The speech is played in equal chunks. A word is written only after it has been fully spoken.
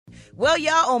Well,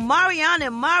 y'all, Omarion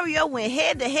and Mario went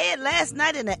head-to-head last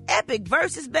night in an epic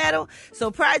versus battle. So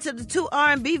prior to the two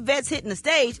R&B vets hitting the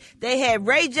stage, they had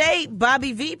Ray J,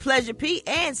 Bobby V, Pleasure P,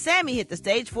 and Sammy hit the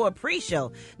stage for a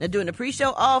pre-show. Now, during the pre-show,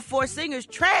 all four singers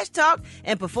trash talked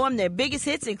and performed their biggest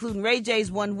hits, including Ray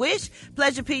J's One Wish,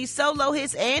 Pleasure P's solo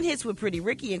hits, and hits with Pretty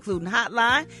Rickey, including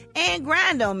Hotline and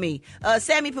Grind on Me.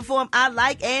 Sammy performed I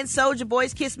Like and Soulja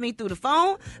Boy's Kiss Me Through the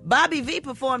Phone. Bobby V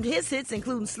performed his hits,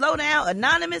 including Slow Down,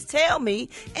 Anonymous, Tell Me,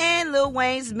 and Lil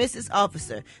Wayne's Mrs.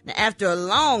 Officer. Now, after a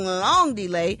long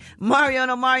delay, Mario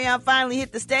and Omarion finally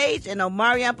hit the stage, and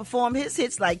Omarion performed his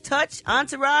hits like Touch,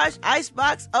 Entourage,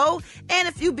 Icebox, O, and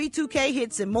a few B2K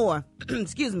hits and more.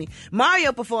 Excuse me.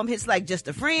 Mario performed hits like Just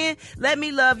a Friend, Let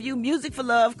Me Love You, Music for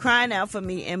Love, Crying Out for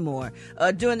Me, and more.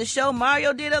 During the show,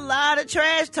 Mario did a lot of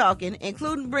trash talking,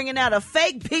 including bringing out a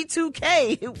fake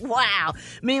B2K. Wow.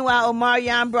 Meanwhile,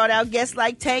 Omarion brought out guests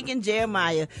like Tank and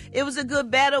Jeremiah. It was a good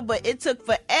battle, but it took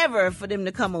forever for them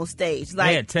to come on stage.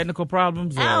 They had technical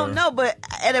problems? I don't know, but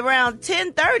at around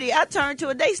 10:30, I turned to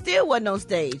it. They still wasn't on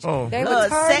stage. Oh. They were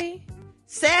tardy?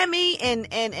 Sammy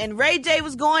and Ray J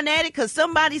was going at it because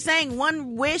somebody sang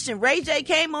One Wish, and Ray J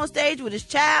came on stage with his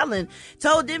child and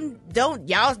told them,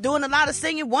 y'all's doing a lot of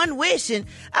singing One Wish. And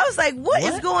I was like, what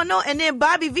is going on? And then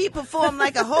Bobby V performed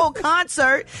like a whole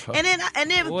concert. And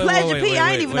then Pleasure P,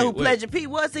 I didn't even know who Pleasure P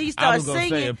was, so he started singing.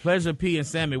 Say, if Pleasure P and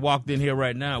Sammy walked in here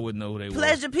right now, I wouldn't know who they were.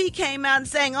 Pleasure P came out and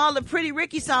sang all the Pretty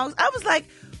Ricky songs. I was like,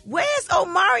 where's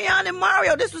Omarion and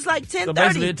Mario? This was like 10:30. So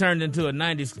basically it turned into a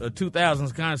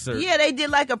 2000s concert. Yeah, they did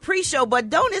like a pre-show,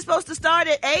 but don't it supposed to start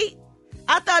at 8?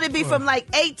 I thought it'd be from like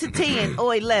 8 to 10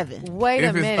 or 11. Wait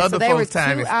a minute. So they were 2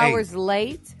 hours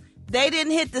late? They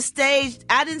didn't hit the stage.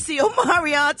 I didn't see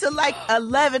Omarion till like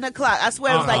 11 o'clock. I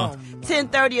swear it was like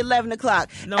 10:30, 11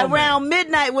 o'clock. Around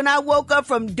midnight when I woke up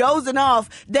from dozing off,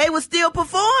 they were still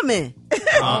performing.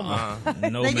 No, now,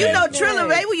 you know, Triller,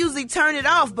 they would usually turn it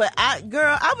off, but I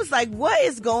was like, what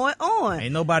is going on?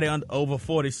 Ain't nobody over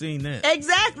 40 seen that.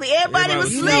 Exactly. Everybody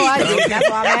was asleep. I did. That's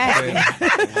why I'm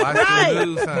asking. Watch the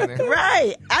news, honey.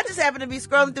 Right. I just happened to be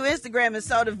scrolling through Instagram and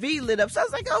saw the V lit up. So I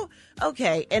was like, oh,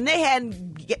 okay. And they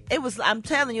I'm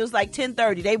telling you, it was like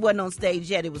 10:30. They wasn't on stage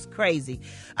yet. It was crazy.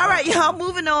 All right, y'all,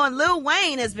 moving on. Lil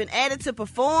Wayne has been added to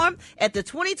perform at the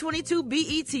 2022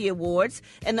 BET Awards.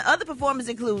 And the other performers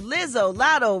include Lizzo,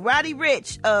 Lotto, Roddy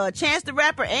Ricch, Chance the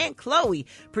Rapper, and Chloe.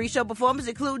 Pre-show performers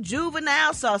include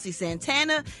Juvenile, Saucy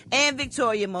Santana, and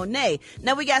Victoria Monet.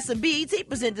 Now, we got some BET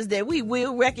presenters that we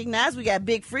will recognize. We got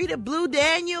Big Frida, Blue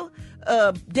Daniel,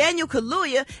 Daniel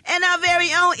Kaluuya, and our very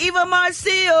own Eva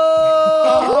Marcille.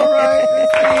 All right.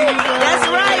 That's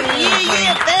right.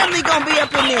 Yeah. Family gonna be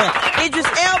up in there. Idris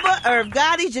Elba, Irv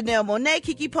Gotti, Janelle Monáe,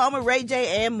 Kiki Palmer, Ray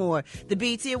J, and more. The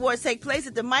BET Awards take place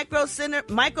at the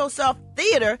Microsoft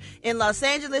Theater in Los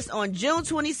Angeles on June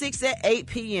 26th at 8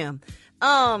 p.m.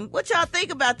 What y'all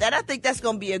think about that? I think that's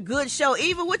gonna be a good show.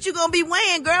 Eva, what you gonna be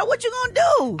wearing, girl? What you gonna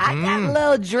do? I got a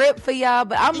little drip for y'all,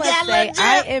 but I'm gonna say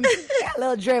I got a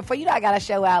little drip for you. Know I gotta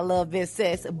show out a little bit,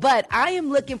 sis. But I am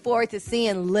looking forward to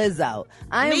seeing Lizzo.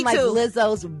 I am like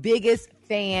Lizzo's biggest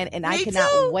fan, and I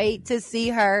cannot wait to see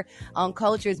her on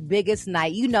Culture's biggest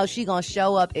night. You know she gonna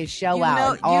show up and show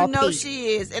out. You know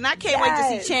she is, and I can't wait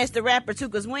to see Chance the Rapper too,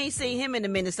 because we ain't seen him in a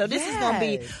minute. So this is gonna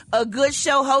be a good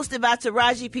show hosted by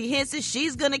Taraji P. Henson.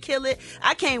 She's gonna kill it.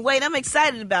 I can't wait. I'm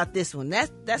excited about this one.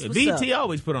 That's what's up. BET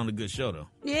always put on a good show though.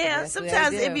 Yeah,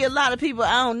 sometimes it be a lot of people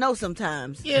I don't know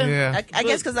sometimes. Yeah. I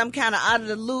guess because I'm kind of out of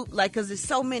the loop, like because there's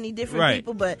so many different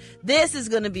people. But this is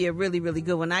gonna be a really, really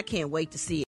good one. I can't wait to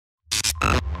see it.